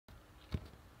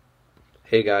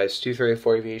Hey guys,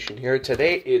 234 Aviation here.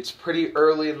 Today it's pretty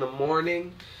early in the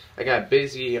morning. I got a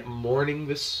busy morning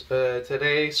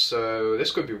today, so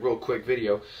this could be a real quick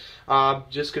video. I'm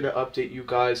just gonna update you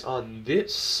guys on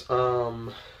this.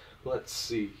 Let's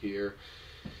see here.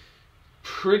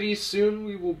 Pretty soon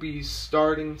we will be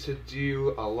starting to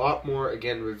do a lot more,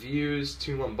 again, reviews.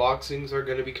 2 unboxings are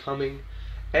gonna be coming.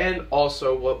 And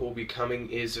also what will be coming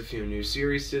is a few new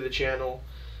series to the channel,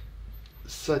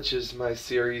 such as my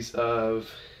series of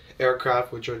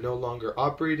aircraft which are no longer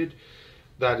operated.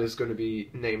 That is going to be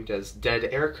named as Dead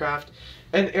Aircraft,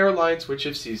 and airlines which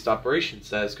have ceased operations.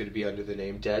 That is going to be under the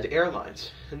name Dead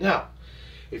Airlines. Now,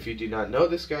 if you do not know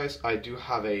this, guys, I do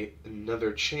have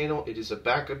another channel. It is a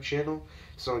backup channel,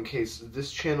 so in case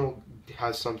this channel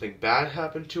has something bad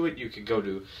happen to it, you can go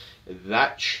to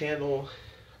that channel.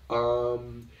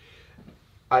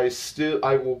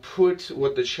 I will put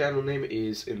what the channel name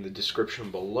is in the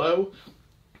description below.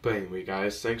 But anyway,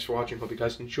 guys, thanks for watching. Hope you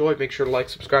guys enjoyed. Make sure to like,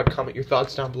 subscribe, comment your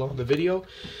thoughts down below in the video.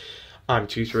 I'm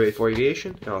 234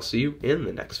 Aviation, and I'll see you in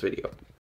the next video.